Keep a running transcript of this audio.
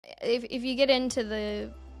if you get into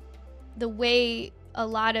the way a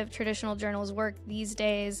lot of traditional journals work these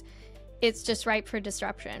days, it's just ripe for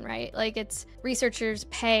disruption, right? Like, it's researchers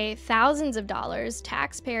pay thousands of dollars,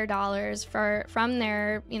 taxpayer dollars, from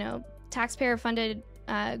their, taxpayer-funded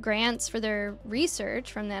grants for their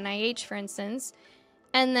research from the NIH, for instance,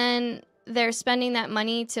 and then they're spending that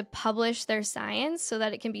money to publish their science so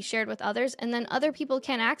that it can be shared with others, and then other people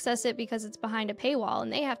can't access it because it's behind a paywall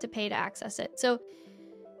and they have to pay to access it. So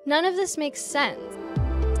none of this makes sense.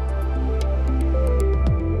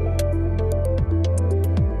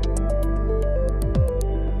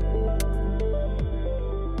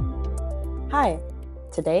 Hi,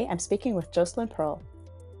 today I'm speaking with Jocelynn Pearl.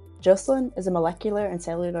 Jocelynn is a molecular and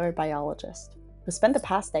cellular biologist who spent the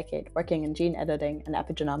past decade working in gene editing and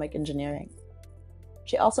epigenomic engineering.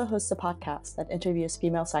 She also hosts a podcast that interviews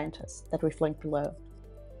female scientists that we've linked below.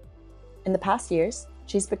 In the past years,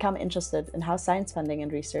 she's become interested in how science funding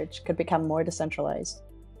and research could become more decentralized.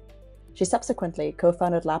 She subsequently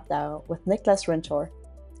co-founded LabDAO with Niklas Rintor,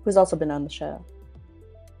 who's also been on the show.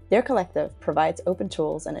 Their collective provides open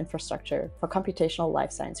tools and infrastructure for computational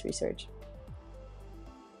life science research.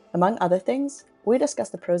 Among other things, we discuss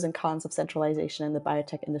the pros and cons of centralization in the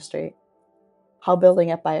biotech industry, how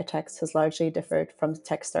building up biotechs has largely differed from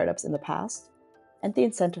tech startups in the past, and the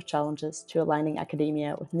incentive challenges to aligning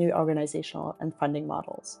academia with new organizational and funding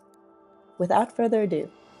models. Without further ado,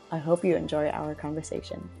 I hope you enjoy our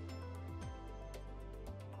conversation.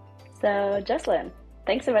 So, Jocelynn,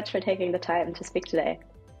 thanks so much for taking the time to speak today.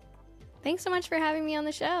 Thanks so much for having me on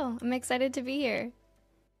the show. I'm excited to be here.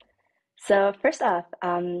 So first off,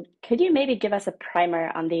 could you maybe give us a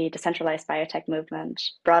primer on the decentralized biotech movement?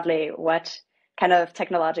 Broadly, what kind of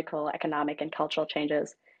technological, economic, and cultural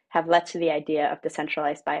changes have led to the idea of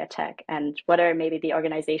decentralized biotech, and what are maybe the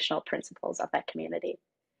organizational principles of that community?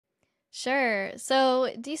 Sure.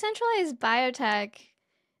 So decentralized biotech,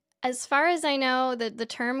 as far as I know, the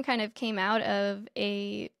term kind of came out of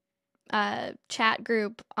a chat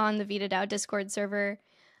group on the VitaDAO Discord server.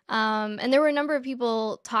 And there were a number of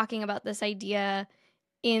people talking about this idea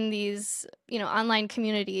in these, online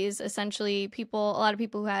communities, essentially a lot of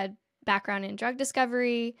people who had background in drug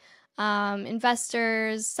discovery,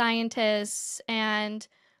 investors, scientists, and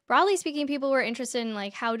broadly speaking, people were interested in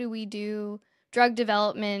how do we do drug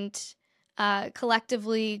development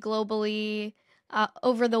collectively, globally,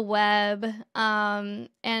 over the web,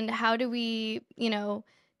 and how do we,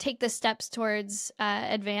 take the steps towards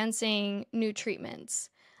advancing new treatments.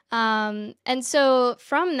 And so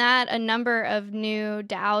from that, a number of new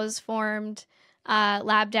DAOs formed.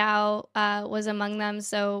 LabDAO was among them.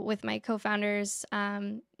 So with my co-founders,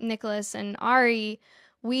 Nicholas and Ari,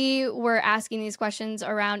 we were asking these questions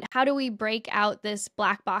around how do we break out this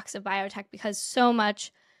black box of biotech, because so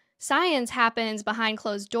much science happens behind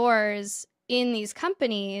closed doors in these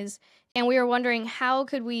companies. And we were wondering, how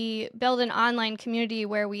could we build an online community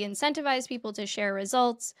where we incentivize people to share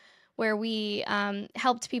results, where we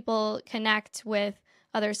helped people connect with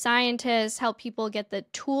other scientists, help people get the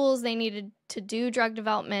tools they needed to do drug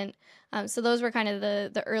development. So those were kind of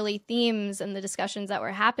the early themes and the discussions that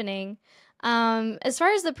were happening. As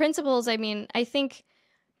far as the principles, I think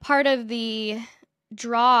part of the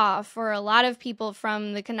draw for a lot of people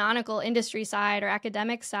from the canonical industry side or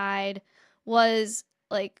academic side was,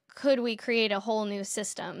 could we create a whole new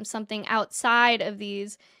system, something outside of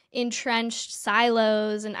these entrenched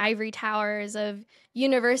silos and ivory towers of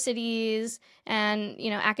universities and,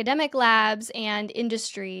 academic labs and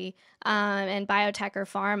industry and biotech or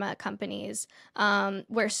pharma companies,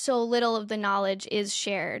 where so little of the knowledge is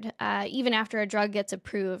shared, even after a drug gets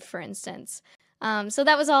approved, for instance. So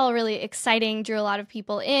that was all really exciting, drew a lot of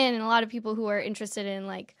people in, and a lot of people who are interested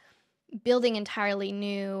in building entirely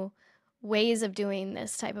new ways of doing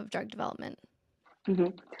this type of drug development. Mm-hmm.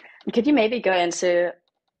 Could you maybe go into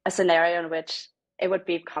a scenario in which it would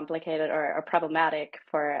be complicated or problematic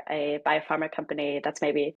for a biopharma company that's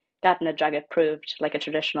maybe gotten a drug approved, like a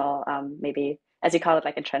traditional, maybe, as you call it,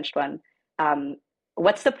 entrenched one?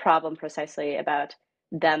 What's the problem precisely about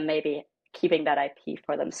them maybe keeping that IP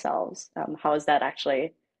for themselves? How is that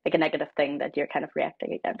actually a negative thing that you're kind of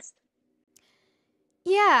reacting against?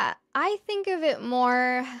 Yeah, I think of it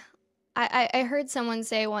more... I heard someone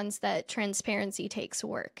say once that transparency takes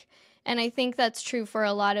work. And I think that's true for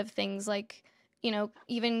a lot of things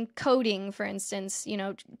even coding, for instance,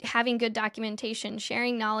 having good documentation,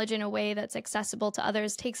 sharing knowledge in a way that's accessible to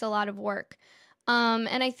others takes a lot of work.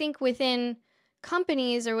 And I think within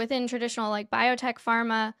companies or within traditional biotech,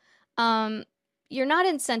 pharma, you're not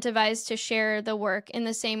incentivized to share the work in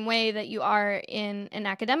the same way that you are in an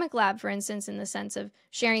academic lab, for instance, in the sense of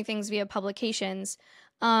sharing things via publications.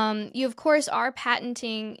 You, of course, are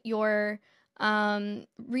patenting your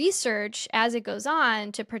research as it goes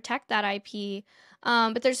on to protect that IP.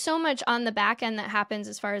 But there's so much on the back end that happens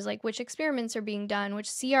as far as like which experiments are being done,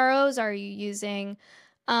 which CROs are you using,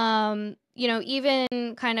 even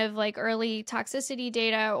kind of like early toxicity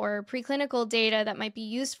data or preclinical data that might be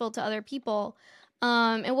useful to other people.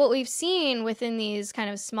 And what we've seen within these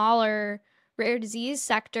kind of smaller rare disease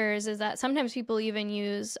sectors is that sometimes people even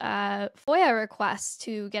use FOIA requests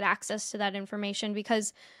to get access to that information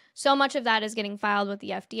because so much of that is getting filed with the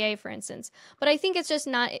FDA, for instance. But I think it's just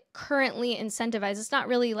not currently incentivized. It's not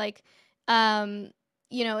really like,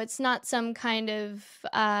 it's not some kind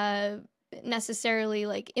of necessarily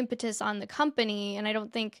like impetus on the company. And I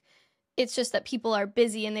don't think it's just that people are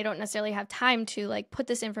busy and they don't necessarily have time to like put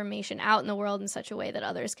this information out in the world in such a way that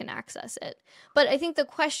others can access it. But I think the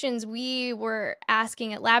questions we were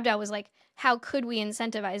asking at LabDAO was like, how could we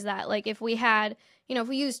incentivize that? Like if we had, if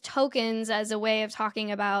we use tokens as a way of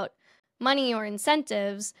talking about money or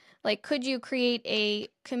incentives, like could you create a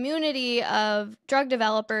community of drug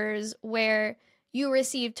developers where you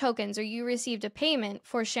received tokens or you received a payment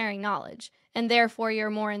for sharing knowledge? And therefore you're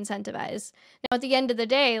more incentivized. Now, at the end of the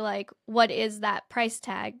day, like, what is that price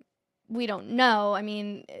tag? We don't know. I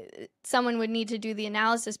mean, someone would need to do the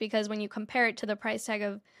analysis because when you compare it to the price tag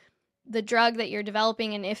of the drug that you're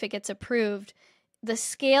developing and if it gets approved, the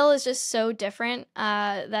scale is just so different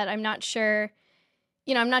that I'm not sure.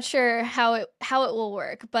 I'm not sure how it will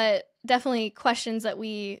work, but definitely questions that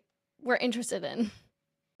we were interested in.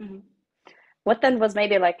 Mm-hmm. What then was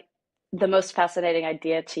maybe like the most fascinating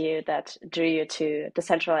idea to you that drew you to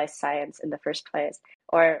decentralized science in the first place,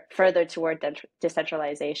 or further toward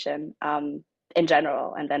decentralization in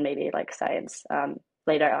general, and then maybe like science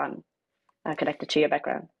later on connected to your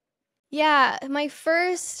background? Yeah,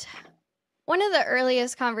 one of the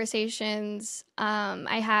earliest conversations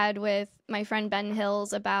I had with my friend Ben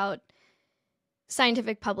Hills about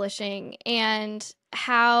scientific publishing and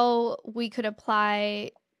how we could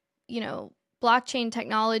apply, blockchain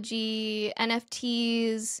technology,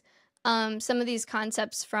 NFTs, some of these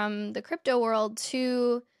concepts from the crypto world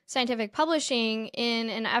to scientific publishing in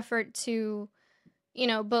an effort to,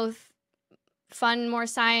 both fund more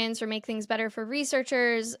science or make things better for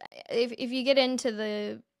researchers. If you get into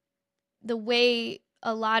the way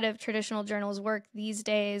a lot of traditional journals work these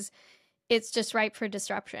days, it's just ripe for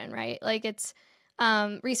disruption, right? Like it's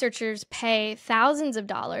researchers pay thousands of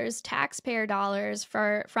dollars, taxpayer dollars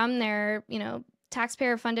from their,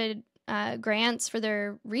 taxpayer funded grants for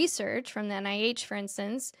their research from the NIH, for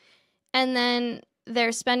instance, and then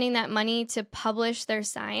they're spending that money to publish their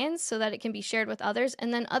science so that it can be shared with others,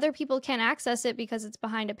 and then other people can't access it because it's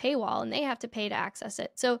behind a paywall and they have to pay to access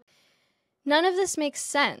it. So none of this makes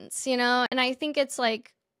sense, and I think it's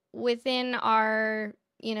like within our,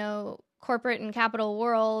 corporate and capital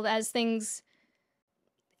world, as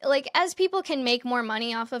people can make more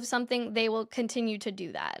money off of something, they will continue to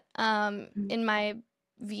do that, in my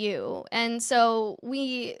view. And so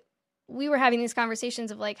we were having these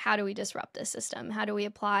conversations of like, how do we disrupt this system? How do we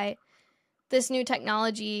apply this new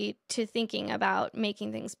technology to thinking about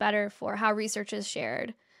making things better for how research is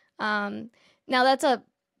shared? Now that's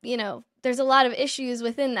there's a lot of issues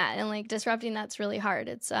within that, and like disrupting that's really hard.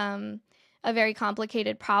 It's a very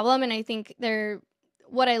complicated problem. And I think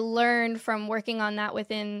what I learned from working on that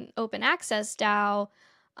within Open Access DAO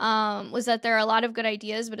was that there are a lot of good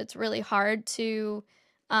ideas, but it's really hard to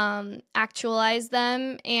actualize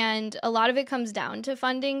them. And a lot of it comes down to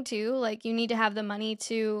funding too. Like you need to have the money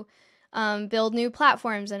to build new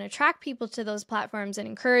platforms and attract people to those platforms and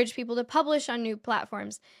encourage people to publish on new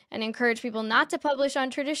platforms and encourage people not to publish on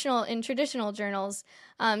traditional journals.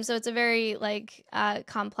 So it's a very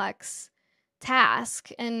complex task.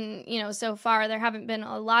 And, so far there haven't been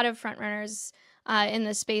a lot of front runners in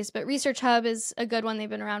this space, but Research Hub is a good one. They've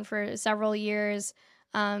been around for several years.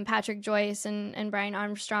 Patrick Joyce and Brian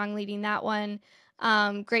Armstrong leading that one.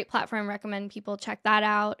 Great platform. Recommend people check that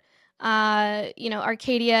out.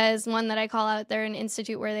 Arcadia is one that I call out. They're an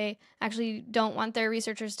institute where they actually don't want their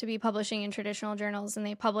researchers to be publishing in traditional journals, and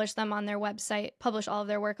they publish them on their website, publish all of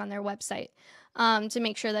their work on their website to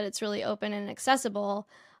make sure that it's really open and accessible,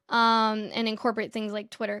 and incorporate things like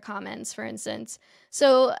Twitter comments, for instance.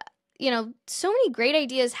 So, so many great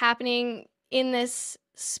ideas happening in this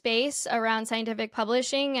space around scientific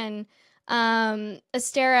publishing. And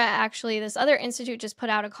Astera, actually, this other institute, just put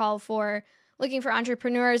out a call for looking for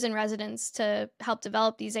entrepreneurs and residents to help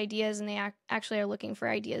develop these ideas, and they actually are looking for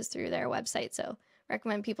ideas through their website. So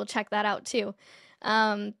recommend people check that out too.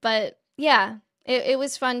 But yeah, it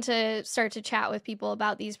was fun to start to chat with people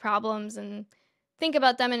about these problems and think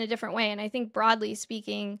about them in a different way. And I think broadly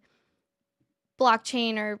speaking,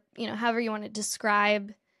 blockchain, or however you want to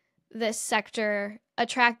describe this sector,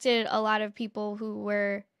 attracted a lot of people who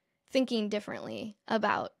were thinking differently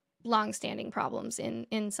about longstanding problems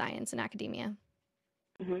in science and academia.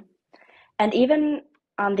 Mm-hmm. And even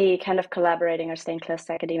on the kind of collaborating or staying close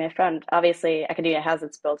to academia front, obviously academia has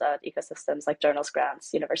its built out ecosystems like journals,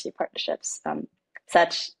 grants, university partnerships,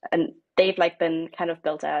 such, and they've like been kind of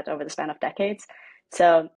built out over the span of decades.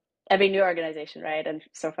 So every new organization, right, and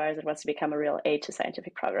so far as it wants to become a real aid to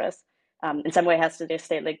scientific progress, in some way has to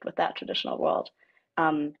stay linked with that traditional world,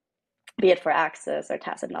 be it for access or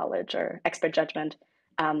tacit knowledge or expert judgment.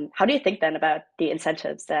 How do you think then about the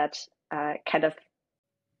incentives that kind of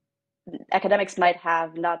academics might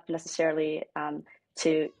have, not necessarily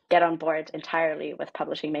to get on board entirely with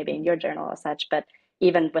publishing maybe in your journal or such, but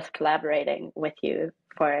even with collaborating with you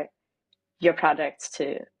for your projects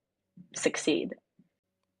to succeed?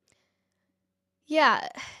 Yeah,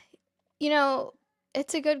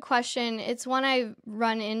 it's a good question. It's one I've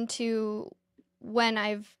run into when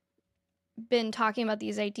I've been talking about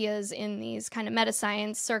these ideas in these kind of meta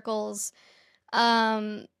science circles,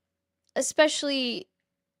 especially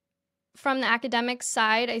from the academic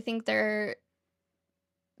side. I think there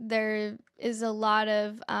is a lot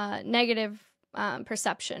of negative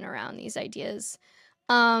perception around these ideas.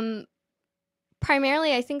 Primarily,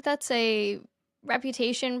 I think that's a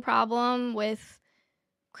reputation problem with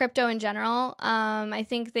crypto in general. I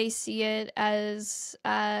think they see it as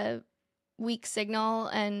a weak signal,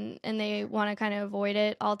 and they want to kind of avoid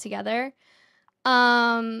it altogether.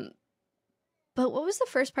 But what was the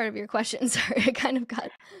first part of your question? Sorry, I kind of got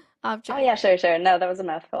off Oh track. yeah, sure. No, that was a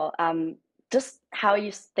mouthful. Just how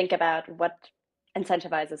you think about what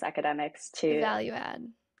incentivizes academics The to, value add.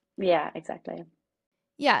 yeah, exactly.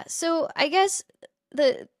 Yeah, so I guess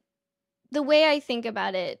the way I think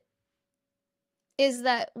about it is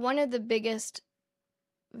that one of the biggest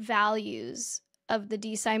values of the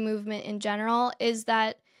DeSci movement in general is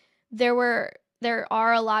that there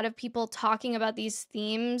are a lot of people talking about these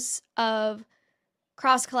themes of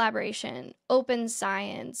cross collaboration, open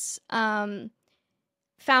science,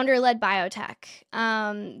 founder led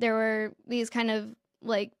biotech. There were these kind of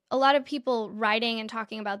like a lot of people writing and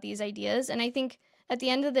talking about these ideas. And I think at the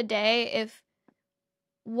end of the day, if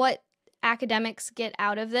what academics get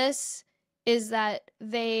out of this is that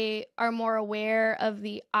they are more aware of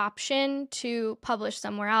the option to publish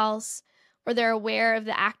somewhere else, or they're aware of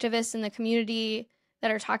the activists in the community that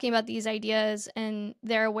are talking about these ideas, and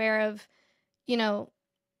they're aware of,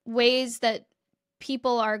 ways that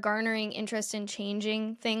people are garnering interest in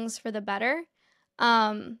changing things for the better.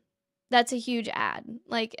 That's a huge add.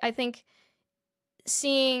 Like, I think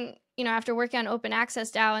seeing, after working on open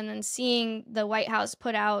access DAO and then seeing the White House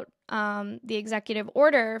put out the executive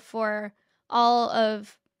order for all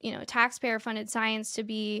of, taxpayer funded science to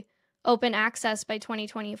be open access by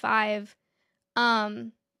 2025,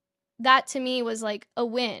 that to me was like a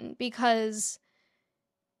win, because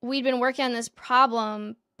we'd been working on this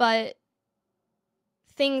problem, but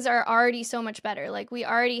things are already so much better. Like, we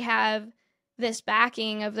already have this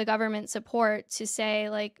backing of the government support to say,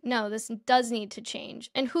 like, no, this does need to change.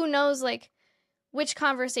 And who knows, like, which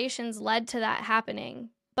conversations led to that happening.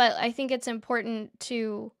 But I think it's important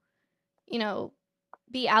to,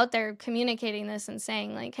 be out there communicating this and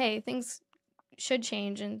saying, like, hey, things should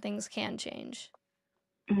change and things can change.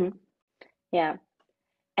 Mm-hmm. Yeah.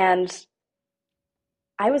 And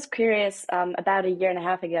I was curious, about a year and a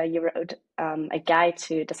half ago, you wrote a guide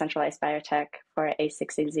to decentralized biotech for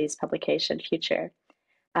A16Z's publication, Future.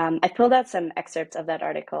 I pulled out some excerpts of that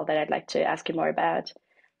article that I'd like to ask you more about.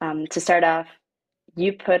 To start off,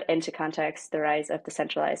 you put into context the rise of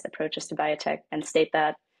decentralized approaches to biotech and state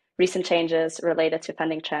that recent changes related to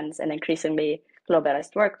funding trends and increasingly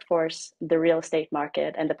globalized workforce, the real estate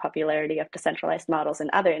market, and the popularity of decentralized models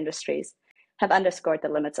in other industries have underscored the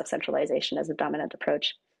limits of centralization as a dominant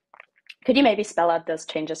approach. Could you maybe spell out those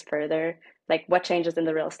changes further? Like, what changes in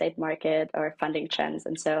the real estate market or funding trends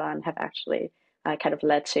and so on have actually kind of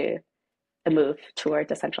led to a move toward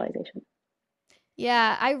decentralization?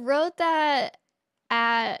 Yeah, I wrote that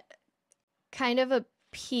at kind of a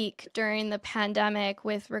peak during the pandemic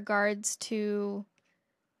with regards to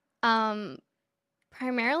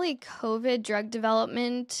primarily COVID drug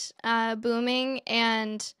development booming,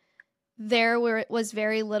 and there was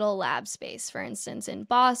very little lab space, for instance, in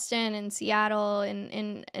Boston and Seattle and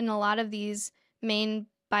in a lot of these main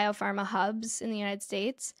biopharma hubs in the United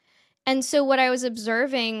States. And so what I was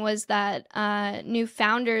observing was that new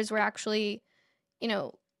founders were actually,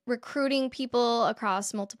 recruiting people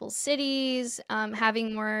across multiple cities,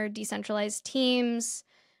 having more decentralized teams,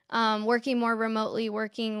 working more remotely,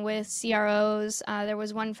 working with CROs. There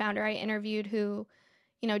was one founder I interviewed who,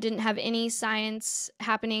 didn't have any science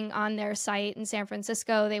happening on their site in San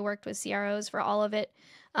Francisco. They worked with CROs for all of it.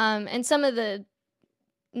 And some of the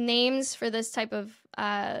names for this type of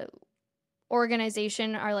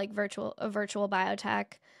organization are like virtual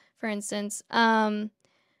biotech, for instance.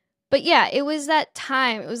 But yeah, it was that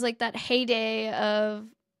time. It was like that heyday of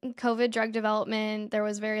COVID drug development. There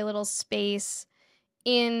was very little space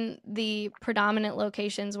in the predominant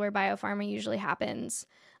locations where biopharma usually happens.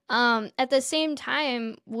 At the same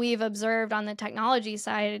time, we've observed on the technology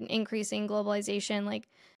side an increasing globalization, like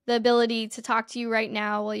the ability to talk to you right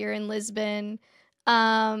now while you're in Lisbon,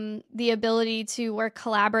 the ability to work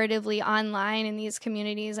collaboratively online in these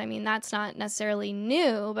communities. I mean, that's not necessarily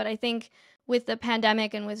new, but I think with the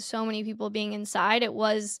pandemic and with so many people being inside, it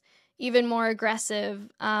was even more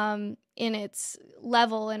aggressive in its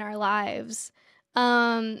level in our lives.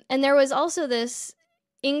 And there was also this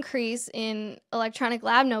increase in electronic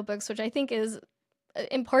lab notebooks, which I think is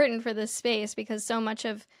important for this space because so much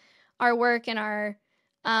of our work and our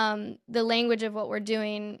the language of what we're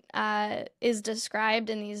doing is described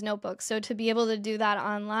in these notebooks. So to be able to do that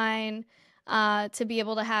online, to be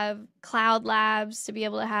able to have cloud labs, to be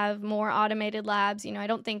able to have more automated labs, I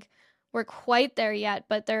don't think we're quite there yet,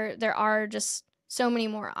 but there are just so many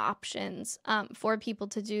more options for people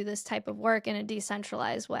to do this type of work in a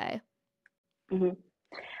decentralized way. Mm-hmm.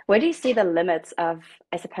 Where do you see the limits of,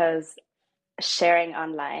 I suppose, sharing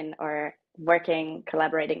online or working,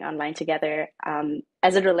 collaborating online together,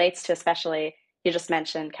 as it relates to, especially, you just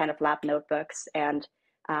mentioned kind of lab notebooks. And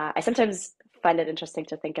I sometimes find it interesting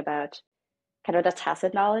to think about kind of the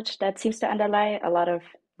tacit knowledge that seems to underlie a lot of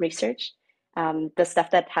research. The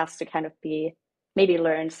stuff that has to kind of be maybe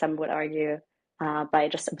learned, some would argue, by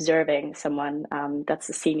just observing someone that's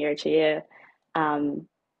a senior to you.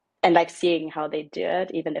 And like seeing how they do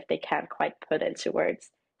it, even if they can't quite put into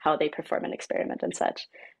words how they perform an experiment and such.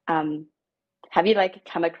 Have you like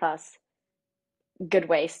come across good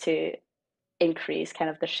ways to increase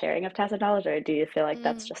kind of the sharing of tacit knowledge, or do you feel like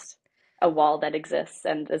that's just a wall that exists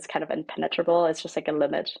and is kind of impenetrable? It's just like a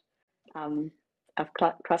limit of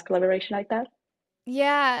cross collaboration like that?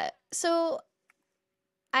 Yeah. So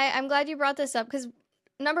I'm glad you brought this up because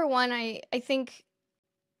number one, I think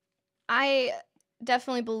I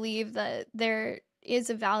definitely believe that there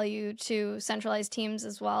is a value to centralized teams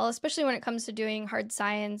as well, especially when it comes to doing hard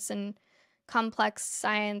science and complex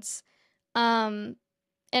science. And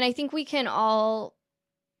I think we can all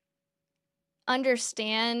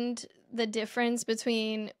understand the difference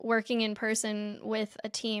between working in person with a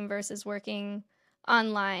team versus working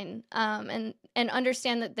online, and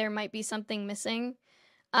understand that there might be something missing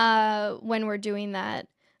when we're doing that.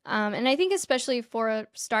 And I think especially for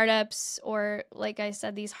startups or, like I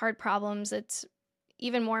said, these hard problems, it's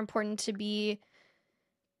even more important to be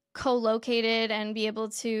co-located and be able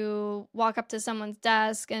to walk up to someone's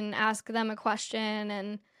desk and ask them a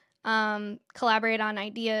question and collaborate on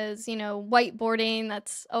ideas. Whiteboarding,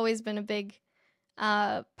 that's always been a big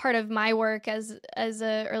part of my work as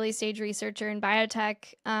a early stage researcher in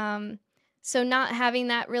biotech. So not having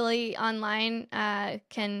that really online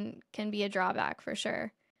can be a drawback for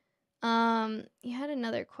sure. You had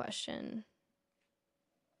another question.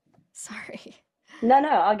 Sorry. No,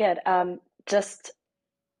 all good. Just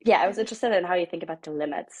yeah, I was interested in how you think about the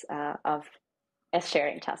limits of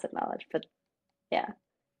sharing tacit knowledge, but yeah.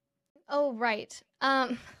 Oh, right.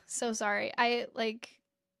 So sorry. I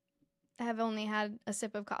have only had a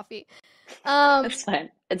sip of coffee. That's fine.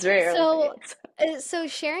 It's very early for So, you. so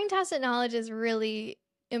sharing tacit knowledge is really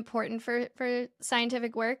important for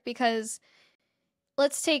scientific work because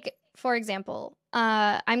let's take, for example,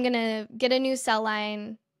 I'm gonna get a new cell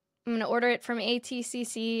line. I'm gonna order it from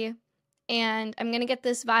ATCC, and I'm gonna get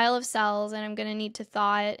this vial of cells, and I'm gonna need to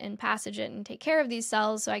thaw it and passage it and take care of these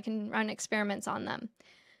cells so I can run experiments on them.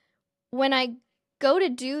 When I go to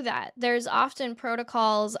do that, there's often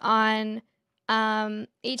protocols on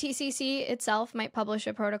ATCC itself might publish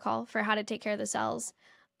a protocol for how to take care of the cells.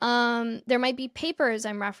 There might be papers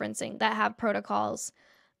I'm referencing that have protocols.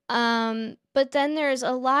 But then there's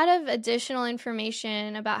a lot of additional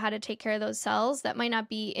information about how to take care of those cells that might not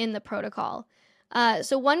be in the protocol.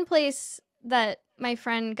 So one place that my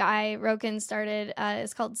friend Guy Roken started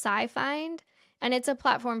is called SciFind, and it's a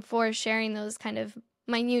platform for sharing those kind of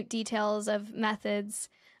minute details of methods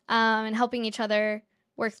and helping each other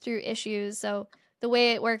work through issues. So the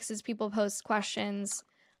way it works is people post questions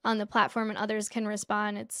on the platform and others can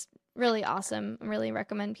respond. It's really awesome. I really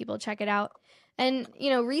recommend people check it out. And,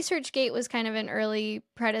 ResearchGate was kind of an early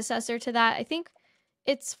predecessor to that. I think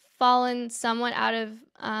it's fallen somewhat out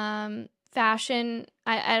of fashion.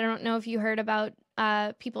 I don't know if you heard about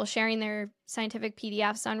people sharing their scientific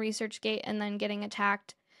PDFs on ResearchGate and then getting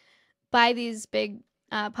attacked by these big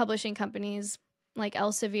publishing companies like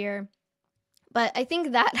Elsevier. But I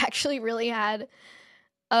think that actually really had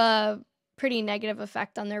a pretty negative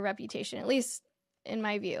effect on their reputation, at least in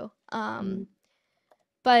my view.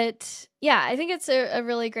 But yeah, I think it's a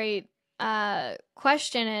really great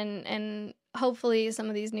question, and hopefully some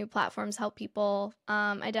of these new platforms help people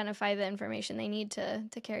identify the information they need to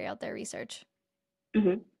carry out their research.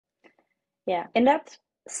 Mm-hmm. Yeah, in that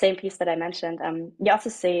same piece that I mentioned, you also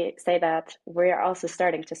say that we're also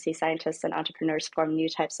starting to see scientists and entrepreneurs form new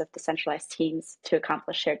types of decentralized teams to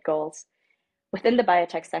accomplish shared goals. Within the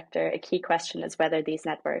biotech sector, a key question is whether these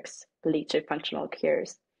networks lead to functional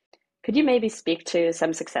cures. Could you maybe speak to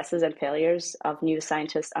some successes and failures of new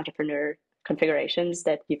scientist entrepreneur configurations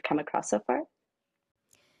that you've come across so far?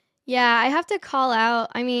 Yeah, I have to call out.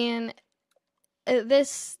 I mean,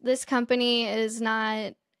 this company is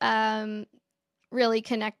not really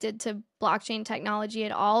connected to blockchain technology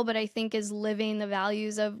at all, but I think is living the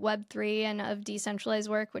values of Web3 and of decentralized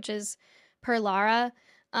work, which is Perlara.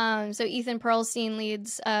 So Ethan Perlstein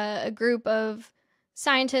leads a group of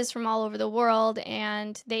scientists from all over the world,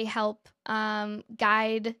 and they help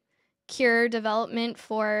guide cure development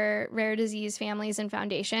for rare disease families and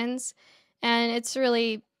foundations. And it's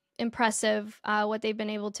really impressive what they've been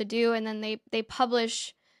able to do. And then they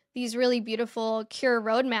publish these really beautiful cure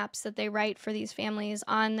roadmaps that they write for these families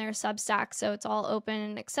on their Substack. So it's all open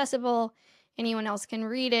and accessible. Anyone else can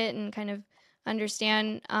read it and kind of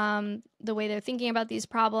understand the way they're thinking about these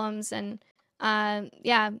problems. And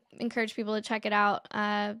yeah, encourage people to check it out.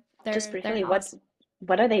 Just They're briefly, awesome.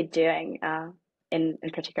 what are they doing in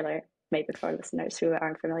particular, maybe for listeners who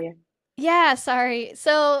aren't familiar? Yeah, sorry.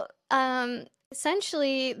 So,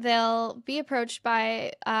 essentially, they'll be approached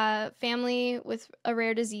by a family with a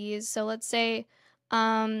rare disease. So, let's say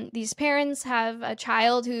these parents have a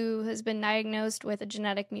child who has been diagnosed with a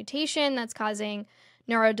genetic mutation that's causing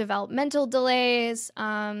neurodevelopmental delays,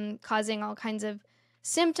 causing all kinds of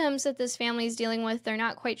symptoms that this family is dealing with. They're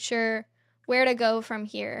not quite sure where to go from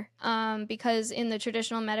here because in the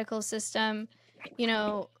traditional medical system, you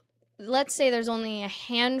know, let's say there's only a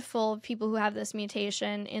handful of people who have this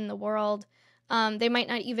mutation in the world. They might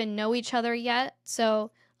not even know each other yet. So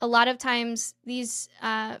a lot of times these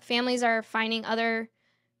families are finding other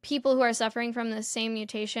people who are suffering from the same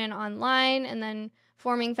mutation online and then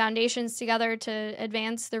forming foundations together to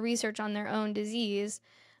advance the research on their own disease.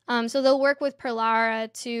 So they'll work with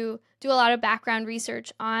Perlara to do a lot of background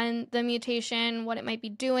research on the mutation, what it might be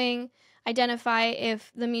doing, identify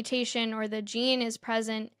if the mutation or the gene is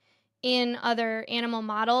present in other animal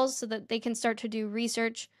models so that they can start to do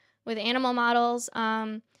research with animal models.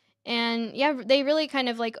 And yeah, they really kind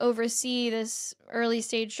of like oversee this early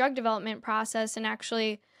stage drug development process. And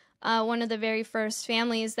actually, one of the very first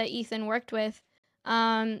families that Ethan worked with,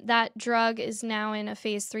 that drug is now in a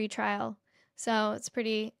phase 3 trial. So it's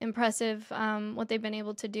pretty impressive what they've been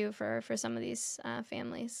able to do for some of these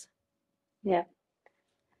families. Yeah.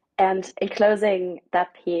 And in closing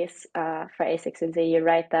that piece for A16Z, you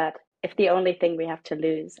write that if the only thing we have to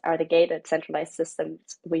lose are the gated centralized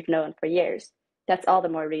systems we've known for years, that's all the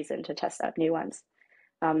more reason to test out new ones.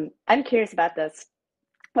 I'm curious about this.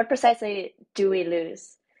 What precisely do we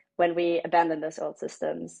lose when we abandon those old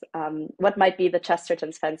systems? What might be the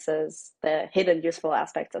Chesterton's fences, the hidden useful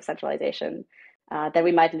aspects of centralization that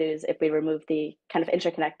we might lose if we remove the kind of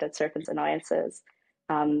interconnected serpents annoyances?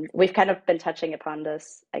 We've kind of been touching upon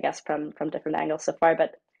this, I guess, from different angles so far,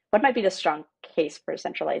 but what might be the strong case for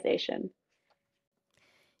centralization?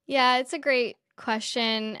 Yeah, it's a great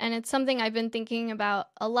question, and it's something I've been thinking about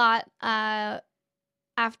a lot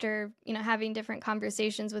after having different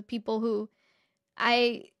conversations with people who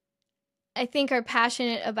I I think are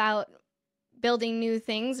passionate about building new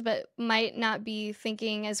things, but might not be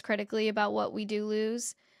thinking as critically about what we do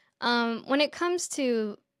lose. When it comes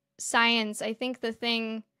to science, I think the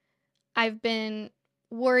thing I've been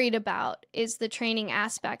worried about is the training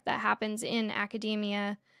aspect that happens in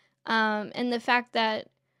academia, and the fact that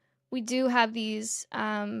we do have these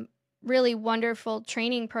really wonderful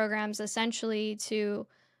training programs essentially to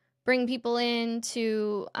bring people in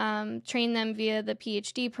to train them via the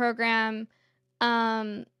PhD program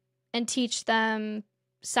um, and teach them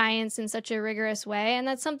science in such a rigorous way. And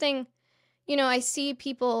that's something, I see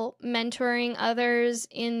people mentoring others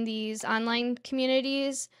in these online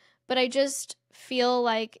communities, but I just feel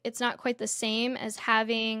like it's not quite the same as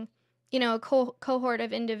having a cohort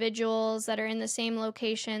of individuals that are in the same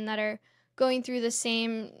location, that are going through the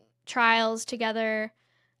same trials together,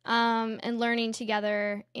 and learning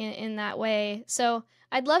together in that way. So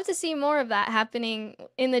I'd love to see more of that happening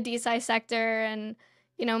in the DeSci sector, and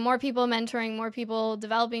more people mentoring, more people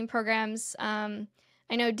developing programs.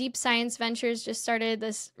 I know Deep Science Ventures just started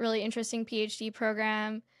this really interesting PhD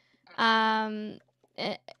program. Um,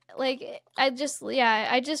 I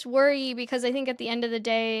just worry, because I think at the end of the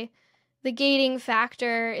day, the gating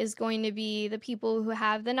factor is going to be the people who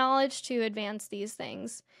have the knowledge to advance these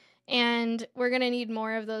things. And we're going to need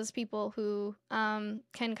more of those people who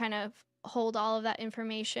can kind of hold all of that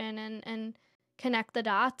information and connect the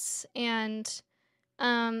dots. And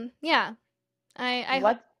yeah, I hope.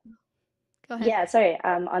 What? Go ahead. Yeah, sorry.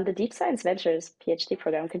 On the Deep Science Ventures PhD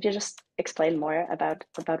program, could you just explain more about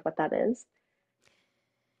what that is?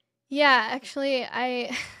 Yeah, actually,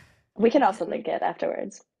 We can also link it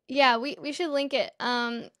afterwards. yeah, we should link it.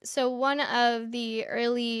 So one of the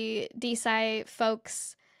early DeSci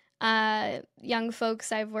folks, young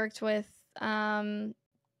folks I've worked with,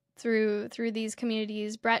 through these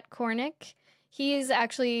communities, Brett Cornick, he's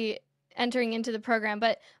actually entering into the program.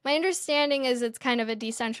 But my understanding is it's kind of a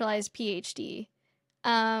decentralized PhD.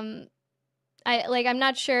 Um, I'm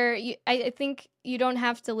not sure. I think you don't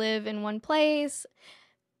have to live in one place.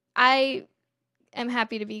 I am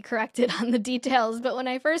happy to be corrected on the details, but when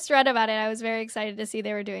I first read about it, I was very excited to see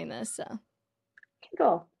they were doing this. So,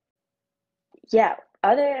 Cool. Yeah.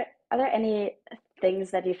 Are there any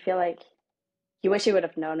things that you feel like you wish you would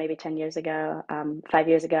have known maybe 10 years ago, 5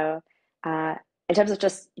 years ago, uh, in terms of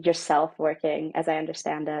just yourself working, as I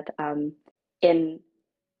understand it, in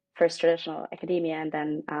first traditional academia and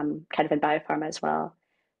then kind of in biopharma as well?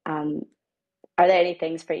 Um, are there any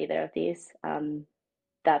things for either of these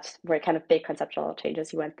that were kind of big conceptual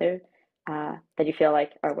changes you went through that you feel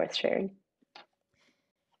like are worth sharing?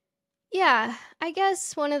 yeah, I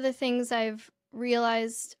guess one of the things I've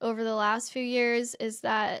realized over the last few years is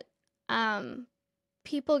that um,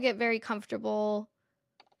 people get very comfortable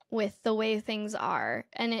with the way things are,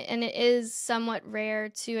 and it is somewhat rare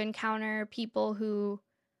to encounter people who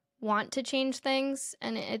want to change things,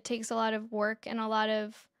 and it takes a lot of work and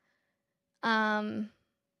um,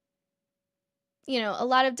 a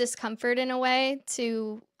lot of discomfort in a way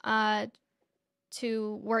to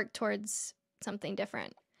work towards something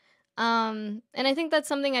different. And I think that's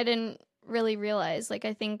something I didn't really realize. Like,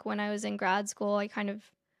 I think when I was in grad school, I kind of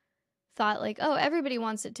thought like, oh, everybody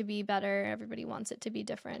wants it to be better, everybody wants it to be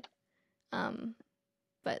different. Um,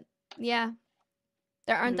 but yeah,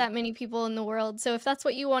 there aren't Mhm. that many people in the world. So if that's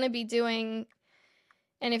what you want to be doing,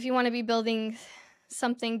 and if you want to be building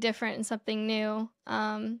something different and something new,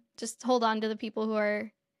 just hold on to the people who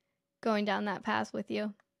are going down that path with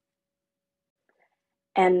you.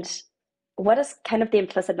 And what is kind of the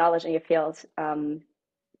implicit knowledge in your field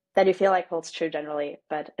that you feel like holds true generally,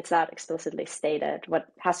 but it's not explicitly stated? What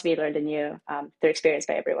has to be learned in you through experience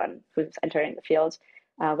by everyone who's entering the field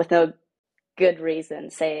with no good reason?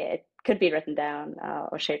 Say it could be written down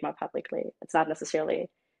or shared more publicly. It's not necessarily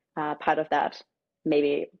part of that.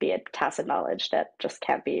 Maybe be a tacit knowledge that just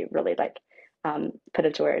can't be really like put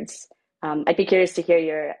into words. I'd be curious to hear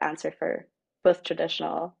your answer for both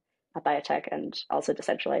traditional biotech and also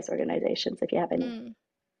decentralized organizations, if you have any. Mm.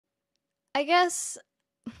 I guess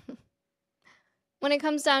when it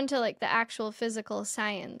comes down to like the actual physical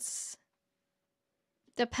science,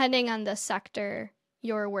 depending on the sector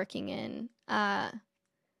you're working in,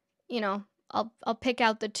 you know, I'll pick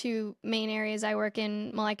out the two main areas I work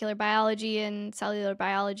in: molecular biology and cellular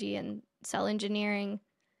biology and cell engineering.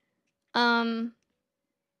 Um,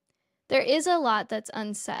 there is a lot that's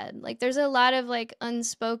unsaid. Like, there's a lot of like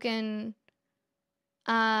unspoken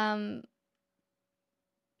um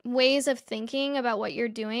ways of thinking about what you're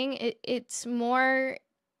doing. It's more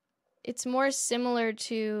similar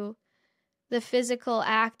to the physical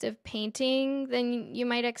act of painting than you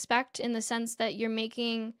might expect, in the sense that you're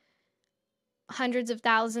making hundreds of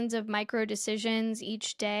thousands of micro decisions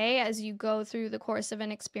each day as you go through the course of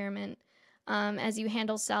an experiment. As you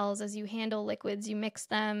handle cells, as you handle liquids, you mix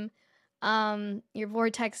them, you're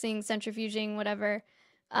vortexing, centrifuging, whatever.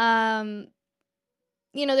 Um,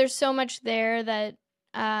 there's so much there that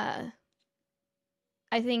uh,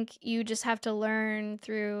 I think you just have to learn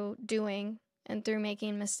through doing and through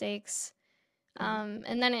making mistakes. Mhm.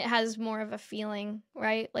 And then it has more of a feeling,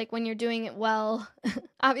 right? Like when you're doing it well,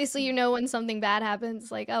 obviously you know when something bad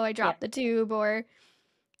happens, like, oh, I Yeah. dropped the tube, or,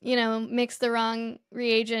 mixed the wrong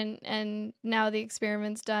reagent and now the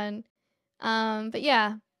experiment's done. But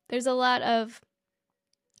yeah, there's a lot of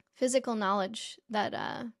physical knowledge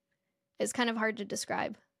that is kind of hard to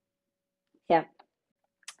describe. Yeah.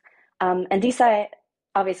 And DeSci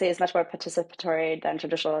obviously is much more participatory than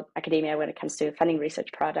traditional academia when it comes to funding research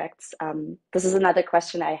projects. This is another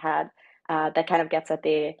question I had that kind of gets at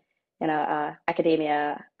the,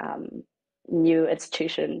 academia new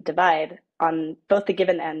institution divide on both the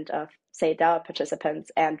given end of, say, DAO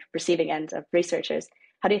participants and receiving end of researchers.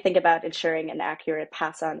 How do you think about ensuring an accurate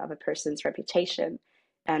pass on of a person's reputation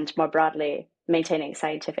and more broadly maintaining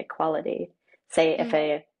scientific quality? Say, if Mm.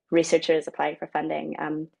 a researcher is applying for funding,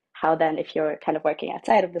 how then, if you're kind of working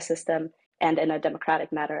outside of the system and in a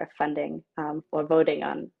democratic matter of funding or voting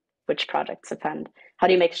on which projects to fund, how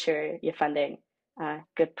do you make sure you're funding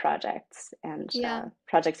good projects and Yeah.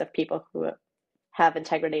 projects of people who have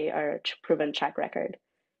integrity or proven track record?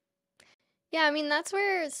 Yeah, I mean, that's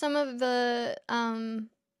where some of the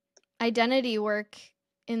identity work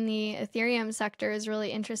in the Ethereum sector is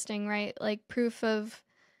really interesting, right? Like proof of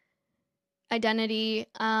identity.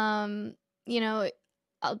 You know,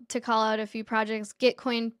 to call out a few projects,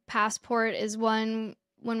 Gitcoin Passport is one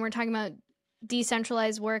when we're talking about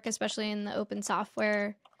decentralized work, especially in the open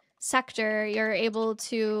software sector. You're able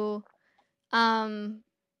to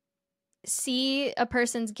see a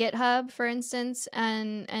person's GitHub, for instance,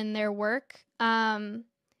 and their work, and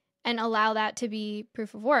allow that to be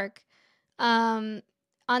proof of work. Um,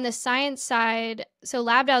 on the science side, so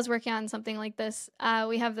LabDAO is working on something like this.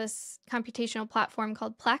 We have this computational platform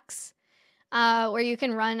called Plex, where you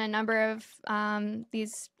can run a number of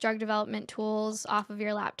these drug development tools off of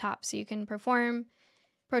your laptop. So you can perform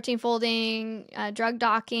protein folding, drug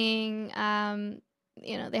docking.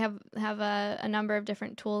 They have a number of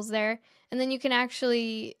different tools there, and then you can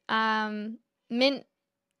actually mint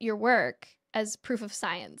your work as proof of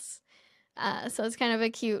science. So it's kind of a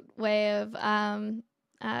cute way of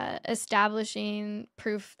establishing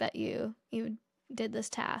proof that you did this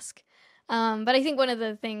task. But I think one of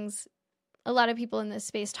the things a lot of people in this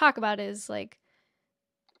space talk about is like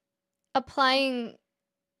applying,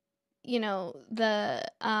 the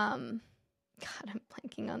God, I'm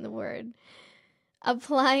blanking on the word.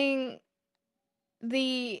 Applying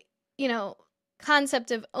the, concept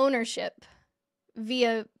of ownership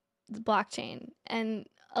via the blockchain and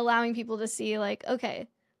allowing people to see like, okay,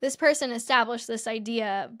 this person established this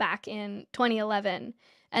idea back in 2011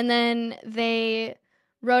 and then they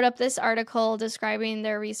wrote up this article describing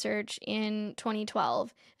their research in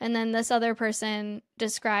 2012 and then this other person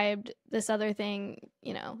described this other thing,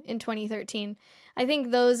 in 2013. I think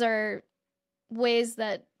those are ways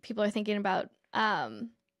that people are thinking about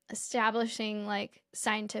establishing like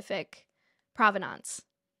scientific provenance.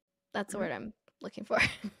 That's the word I'm looking for.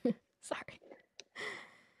 Sorry.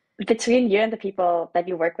 Between you and the people that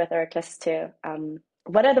you work with or are close to,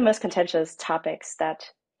 what are the most contentious topics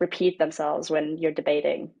that repeat themselves when you're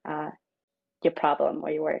debating your problem or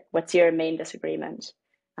your work? What's your main disagreement,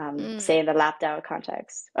 say in the LabDAO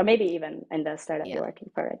context, or maybe even in the startup Yeah. you're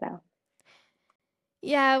working for right now?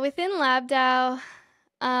 Yeah, within LabDAO,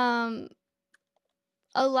 um,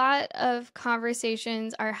 a lot of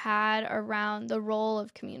conversations are had around the role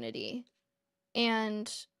of community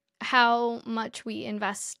and how much we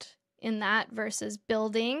invest in that versus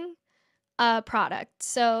building a product.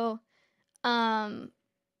 So, um,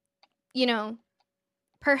 you know,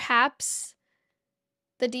 perhaps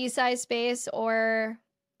the DeSci space, or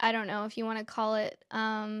I don't know if you want to call it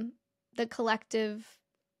the collective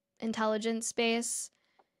intelligence space,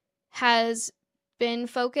 has been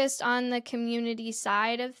focused on the community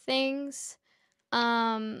side of things.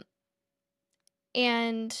 Um,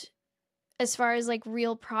 and as far as like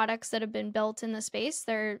real products that have been built in the space,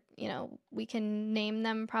 we can name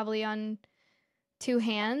them probably on two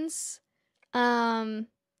hands.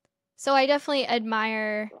 So I definitely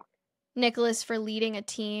admire Nicholas for leading a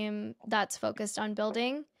team that's focused on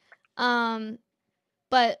building.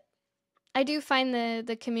 But I do find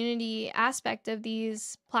the community aspect of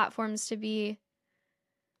these platforms to be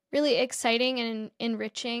really exciting and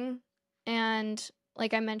enriching. And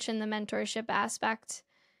like I mentioned, the mentorship aspect,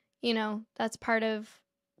 that's part of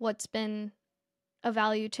what's been a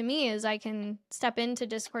value to me is I can step into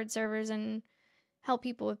Discord servers and help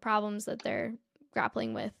people with problems that they're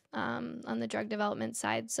grappling with on the drug development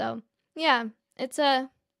side. So yeah, it's a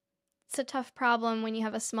tough problem when you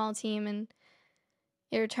have a small team and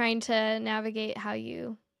you're trying to navigate how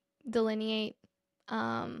you delineate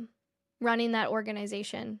running that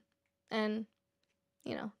organization. And,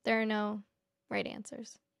 there are no right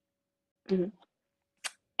answers. Mm-hmm.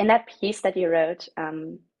 In that piece that you wrote,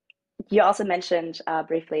 you also mentioned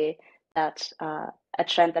briefly that a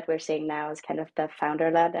trend that we're seeing now is kind of the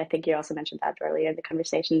founder-led. I think you also mentioned that earlier in the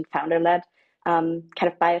conversation, founder-led kind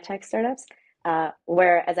of biotech startups,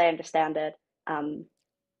 where, as I understand it,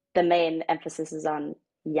 the main emphasis is on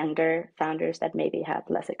younger founders that maybe have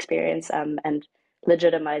less experience, and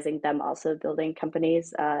legitimizing them also building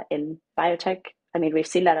companies in biotech. I mean, we've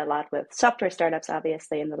seen that a lot with software startups,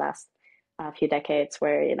 obviously, in the last few decades,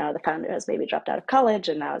 where the founder has maybe dropped out of college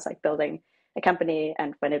and now is like building a company,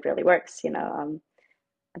 and when it really works,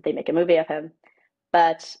 they make a movie of him.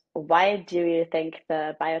 But why do you think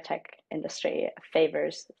the biotech industry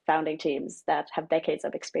favors founding teams that have decades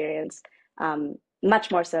of experience,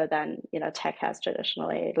 much more so than tech has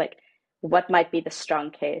traditionally? Like, what might be the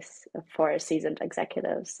strong case for seasoned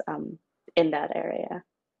executives in that area?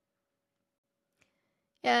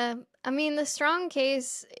 Yeah, I mean, the strong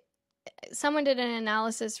case, someone did an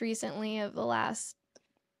analysis recently of the last,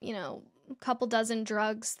 couple dozen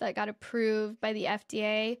drugs that got approved by the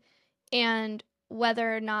FDA and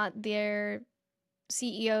whether or not their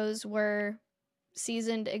CEOs were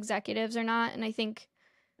seasoned executives or not. And I think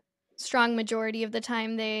strong majority of the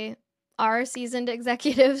time they are seasoned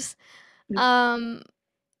executives. I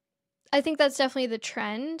think that's definitely the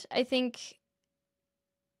trend. I think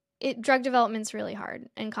drug development's really hard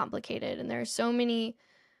and complicated, and there are so many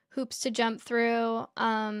hoops to jump through.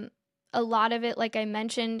 A lot of it, like I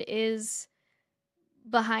mentioned, is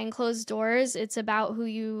behind closed doors. It's about who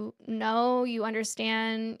you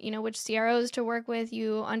understand, which CROs to work with,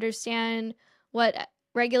 you understand what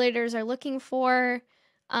regulators are looking for.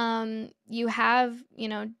 You have,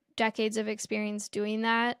 decades of experience doing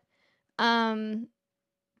that.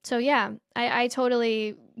 So yeah, I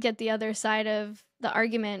totally get the other side of the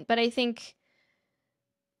argument, but I think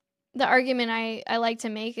the argument I like to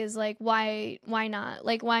make is like, why not?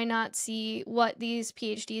 Like, why not see what these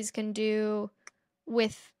PhDs can do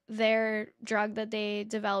with their drug that they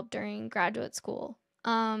developed during graduate school?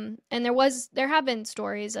 And there have been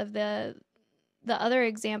stories of the other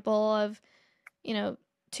example of,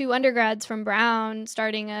 two undergrads from Brown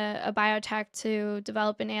starting a biotech to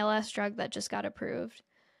develop an ALS drug that just got approved.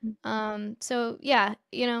 So yeah,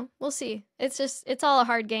 we'll see. It's all a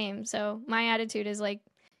hard game. So my attitude is like,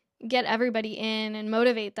 get everybody in and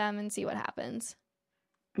motivate them and see what happens.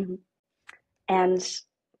 Mm-hmm. And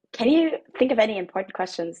can you think of any important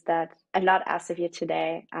questions that I've not asked of you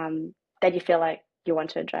today, that you feel like you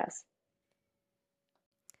want to address?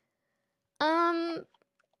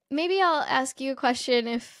 Maybe I'll ask you a question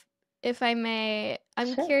if I may.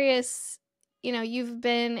 I'm Sure. curious, you've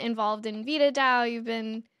been involved in VitaDAO, you've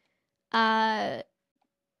been uh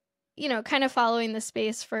kind of following the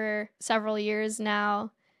space for several years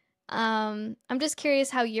now. I'm just curious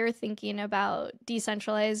how you're thinking about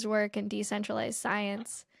decentralized work and decentralized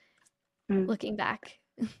science Mm. looking back.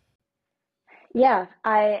 Yeah,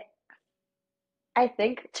 I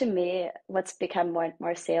think to me what's become more and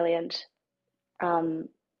more salient, um,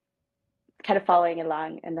 kind of following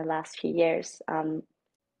along in the last few years,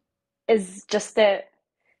 is just the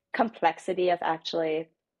complexity of actually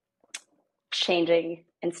changing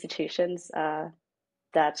institutions,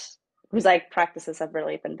 that whose like practices have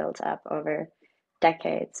really been built up over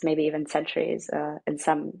decades, maybe even centuries, in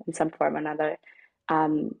some form or another.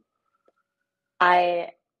 Um, I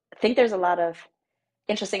think there's a lot of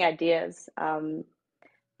interesting ideas,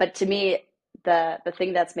 but to me, the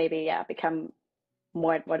thing that's maybe become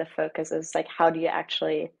more and more the focus is like, how do you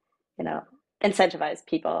actually, you know, incentivize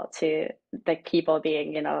people to, like, people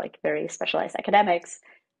being, like very specialized academics,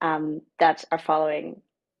 that are following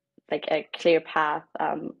like a clear path,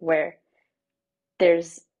 where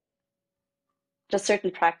there's just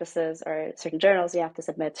certain practices or certain journals you have to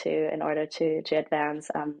submit to in order to advance,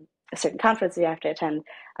 a certain conference you have to attend.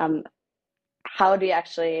 How do you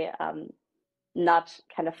actually, not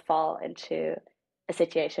kind of fall into a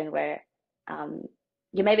situation where, um,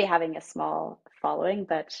 you may be having a small following,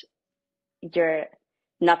 but you're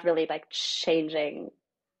not really like changing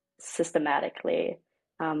systematically,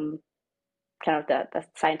 um, kind of the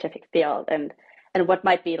scientific field, and what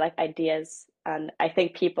might be like ideas. And I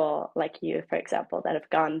think people like you, for example, that have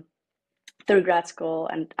gone through grad school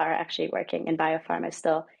and are actually working in biopharma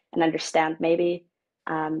still and understand maybe,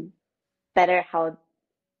 um, better how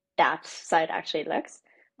that side actually looks.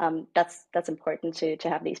 That's important to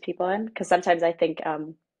have these people in, because sometimes I think,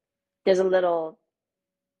 there's a little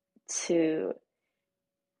too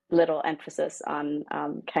little emphasis on,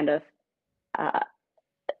 kind of, uh,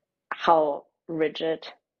 how rigid,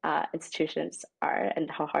 institutions are and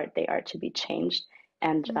how hard they are to be changed,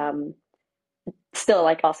 and, still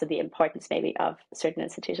like also the importance maybe of certain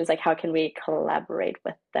institutions, like how can we collaborate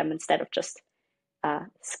with them instead of just,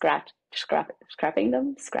 scratching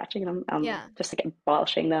them, Yeah. just like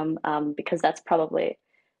abolishing them, because that's probably,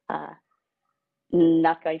 uh,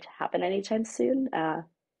 not going to happen anytime soon.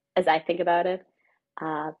 as I think about it.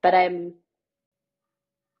 But I'm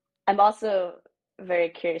also very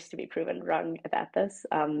curious to be proven wrong about this.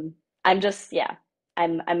 I'm just, yeah,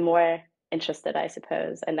 I'm more interested, I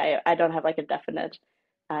suppose, and I don't have like a definite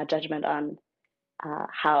judgment on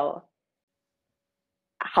how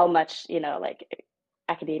much, you know, like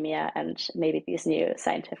academia and maybe these new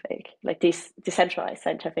scientific, like these decentralized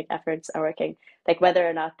scientific efforts are working, like whether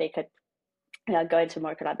or not they could, you know, go into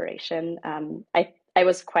more collaboration. I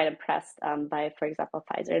was quite impressed by, for example,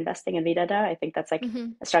 Pfizer investing in VitaDAO. I think that's like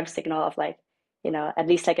Mm-hmm. a strong signal of like, you know, at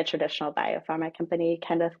least like a traditional biopharma company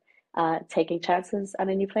kind of taking chances on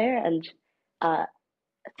a new player, and uh,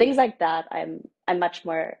 things like that. I'm much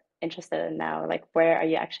more interested in now. Like, where are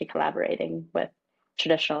you actually collaborating with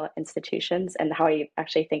traditional institutions, and how are you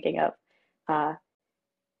actually thinking of, uh,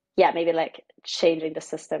 yeah, maybe like changing the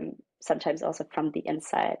system sometimes also from the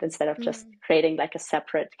inside instead of just Mm. creating like a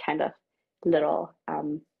separate kind of little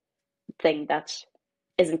thing that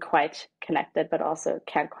isn't quite connected, but also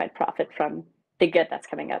can't quite profit from the good that's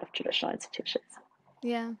coming out of traditional institutions.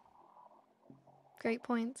 Yeah, great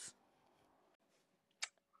points.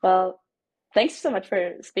 Well, thanks so much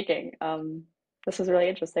for speaking. This was really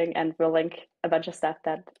interesting, and we'll link a bunch of stuff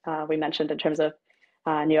that we mentioned in terms of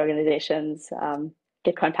new organizations,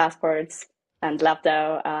 Gitcoin passports, and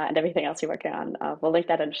LabDAO, and everything else you're working on. We'll link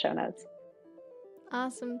that in the show notes.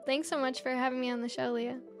 Awesome. Thanks so much for having me on the show,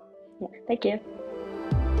 Leah. Yeah, thank you.